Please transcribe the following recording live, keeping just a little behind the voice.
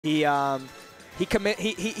He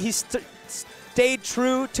stayed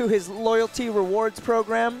true to his loyalty rewards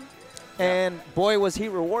program, and boy was he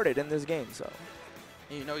rewarded in this game. So,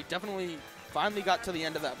 you know, he definitely finally got to the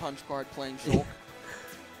end of that punch card playing Shulk.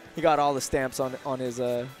 He got all the stamps on his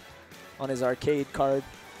arcade card,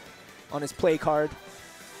 on his play card.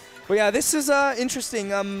 But yeah, this is interesting.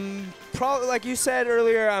 Probably like you said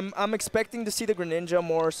earlier, I'm expecting to see the Greninja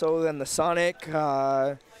more so than the Sonic.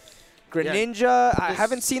 Greninja, yeah, I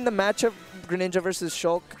haven't seen the matchup Greninja versus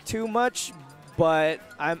Shulk too much, but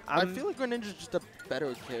I feel like Greninja's just a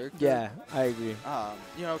better character. Yeah, I agree.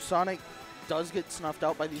 You know, Sonic does get snuffed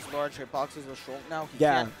out by these large hitboxes with Shulk now. He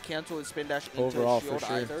can't cancel his spin dash into his shield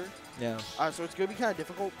either. Yeah. So it's going to be kind of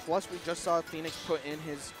difficult. Plus, we just saw Phoenix put in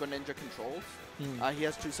his Greninja controls. He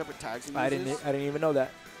has 2 separate tags he uses. I didn't even know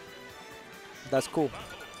that. That's cool.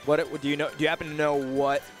 What do you know? Do you happen to know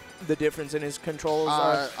what the difference in his controls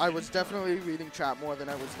are? I was definitely reading chat more than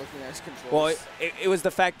I was looking at his controls. Well, it was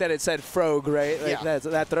the fact that it said Frog, right? Like yeah.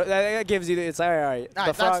 That gives you it's all right. All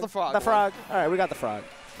right, that's the Frog. The Frog. All right, we got the Frog.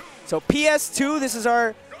 So PS2, this is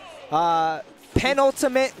our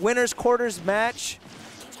penultimate winners quarters match.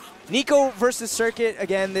 Nicko versus Circuit.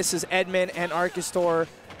 Again, this is Edmund and Arkistor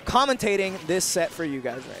commentating this set for you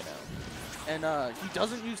guys right now. And he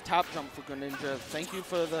doesn't use tap jump for Greninja. Thank you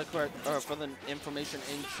for the information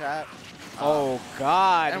in chat. Oh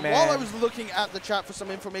God, and man! While I was looking at the chat for some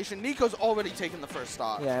information, Nico's already taken the first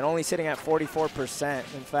stock. Yeah, and only sitting at 44%.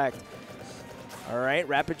 In fact. All right,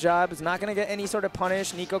 Rapid Job is not going to get any sort of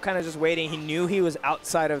punish. Nicko kind of just waiting. He knew he was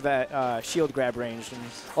outside of that shield grab range. And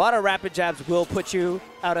a lot of Rapid Jabs will put you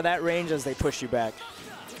out of that range as they push you back.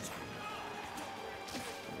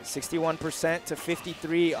 61% to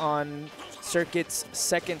 53 on Circuit's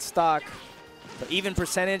second stock. But even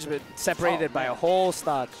percentage, but separated by a whole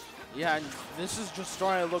stock. Yeah, and this is just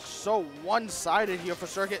starting to look so one-sided here for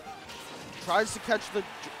Circuit. Tries to catch the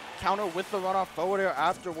counter with the runoff forward air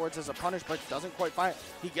afterwards as a punish, but doesn't quite find it.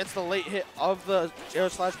 He gets the late hit of the air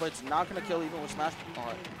slash, but it's not going to kill even with smash.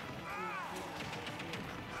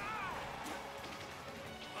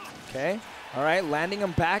 Okay. All right, landing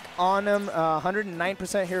him back on him.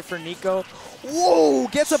 109% here for Nicko. Whoa!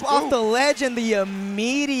 Gets up off the ledge and the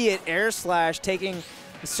immediate air slash, taking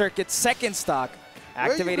Circuit's second stock.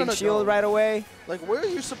 Activating shield right away. Like, where are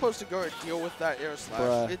you supposed to go to deal with that air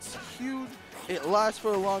slash? It's huge. It lasts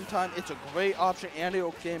for a long time. It's a great option, and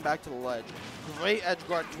it'll get back to the ledge. Great edge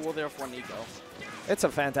guard tool there for Nicko. It's a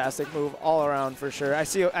fantastic move all around for sure. I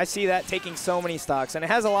see that taking so many stocks, and it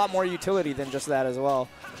has a lot more utility than just that as well.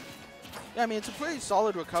 Yeah, I mean, it's a pretty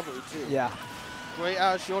solid recovery, too. Yeah. Great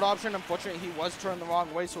shield option. Unfortunately, he was turned the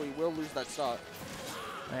wrong way, so he will lose that stock.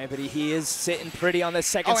 All right, but he is sitting pretty on this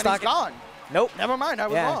second stock. And he's gone. Nope. Never mind, I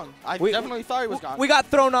was wrong. I definitely thought he was gone. We got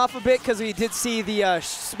thrown off a bit because we did see the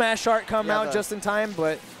smash art come out just in time,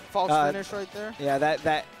 but false finish right there. Yeah,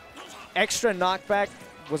 that extra knockback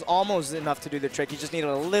was almost enough to do the trick. He just needed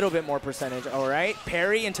a little bit more percentage. All right,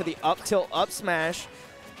 parry into the up tilt up smash.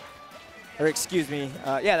 Or excuse me,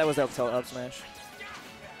 yeah, that was the up tilt up smash.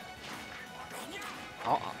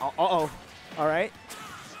 Uh-oh. All right.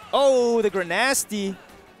 Oh, the Grenasty.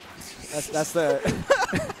 That's the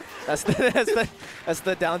that's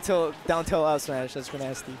the down tilt up smash. That's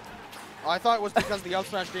nasty. Oh, I thought it was because the up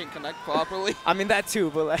smash didn't connect properly. I mean that too,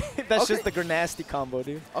 but like that's just the Grenasty combo,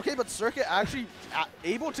 dude. Okay, but Circuit actually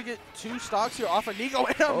able to get 2 stocks here off of Nicko,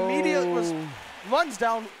 and immediately runs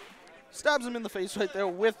down, stabs him in the face right there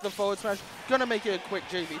with the forward smash. Gonna make it a quick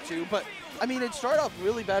JV2, but I mean it started off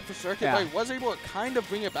really bad for Circuit, but he was able to kind of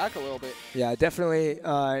bring it back a little bit. Yeah, definitely.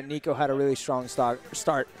 Nicko had a really strong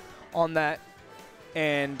start on that.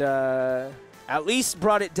 And at least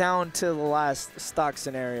brought it down to the last stock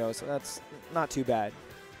scenario, so that's not too bad.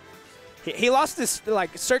 He lost this,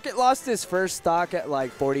 like, Circuit lost his first stock at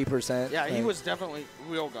like 40%. Yeah, he was definitely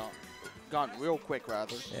gone real quick,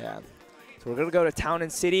 rather. Yeah. So we're gonna go to Town and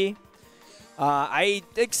City. I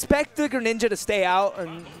expect the Greninja to stay out.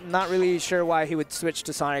 I'm not really sure why he would switch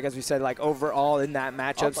to Sonic, as we said. Like overall in that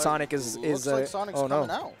matchup, Sonic is looks like Sonic's coming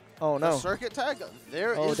out. Oh no! The Circuit tag.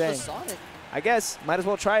 There is the Sonic. I guess. Might as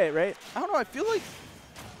well try it, right? I don't know. I feel like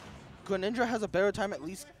Greninja has a better time at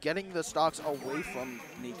least getting the stocks away from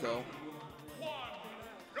Nicko.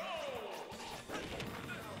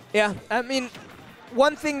 Yeah, I mean,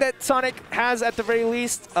 one thing that Sonic has at the very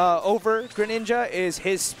least over Greninja is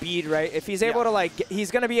his speed, right? If he's able to, like,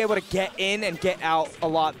 he's going to be able to get in and get out a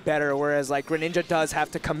lot better, whereas, like, Greninja does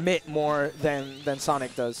have to commit more than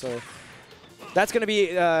Sonic does, so... That's going to be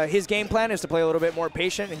his game plan, is to play a little bit more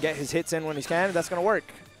patient and get his hits in when he can. That's going to work.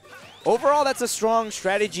 Overall, that's a strong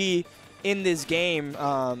strategy in this game.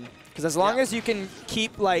 Because as long as you can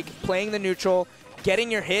keep like playing the neutral,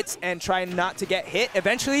 getting your hits, and try not to get hit,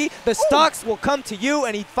 eventually the stocks will come to you,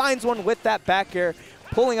 and he finds one with that back air,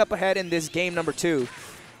 pulling up ahead in this game number 2.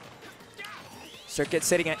 Circuit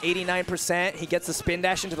sitting at 89%. He gets the spin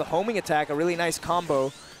dash into the homing attack, a really nice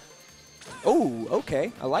combo. Oh,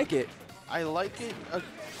 okay. I like it. I like it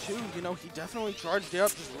too. You know, he definitely charged it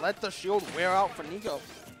up. Just let the shield wear out for Nicko.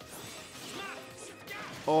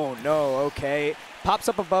 Oh, no. Okay. Pops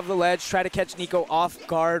up above the ledge. Try to catch Nicko off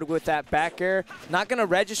guard with that back air. Not going to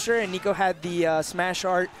register, and Nicko had the smash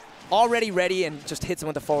art already ready and just hits him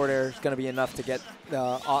with the forward air. It's going to be enough to get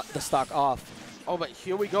the stock off. Oh, but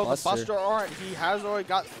here we go. Buster. The Buster art. He has already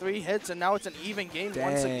got 3 hits, and now it's an even game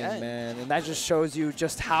once again. Man. And that just shows you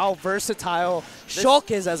just how versatile Shulk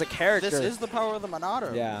is as a character. This is the power of the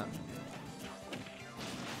Monado. Yeah.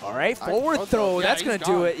 All right, forward throw. Yeah, that's going to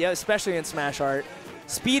do it. Yeah, especially in smash art.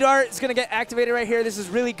 Speed art is going to get activated right here. This is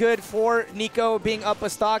really good for Nicko being up a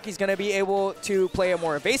stock. He's going to be able to play a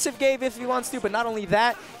more evasive game if he wants to, but not only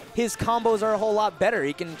that, his combos are a whole lot better.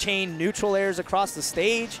 He can chain neutral airs across the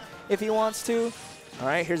stage if he wants to. All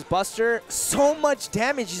right, here's Buster. So much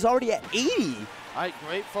damage. He's already at 80. All right,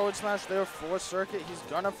 great forward smash there for Circuit. He's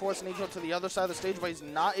going to force Nicko to the other side of the stage, but he's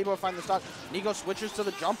not able to find the stock. Nicko switches to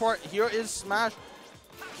the jump art. Here is smash.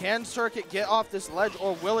 Can Circuit get off this ledge,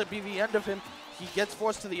 or will it be the end of him? He gets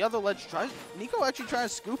forced to the other ledge. Nicko actually trying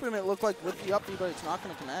to scoop him, it looked like, with the up B, but it's not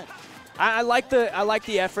going to connect. I like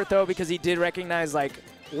the effort, though, because he did recognize, like,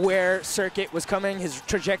 where Circuit was coming, his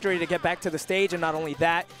trajectory to get back to the stage, and not only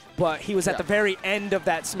that, but he was at the very end of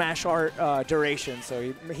that smash art duration,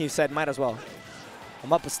 so he said, might as well.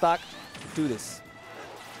 I'm up a stock, do this.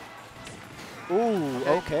 Ooh,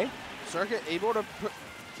 okay. Circuit able to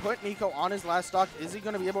put Nicko on his last stock. Is he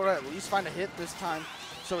going to be able to at least find a hit this time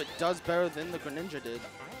so it does better than the Greninja did?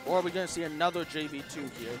 Or are we going to see another JV2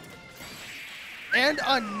 here? And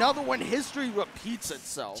another one. History repeats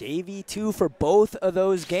itself. JV2 for both of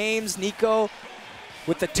those games. Nicko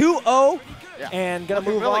with the 2-0 and going to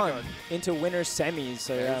move on into winner's semis.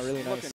 So, yeah, really nice.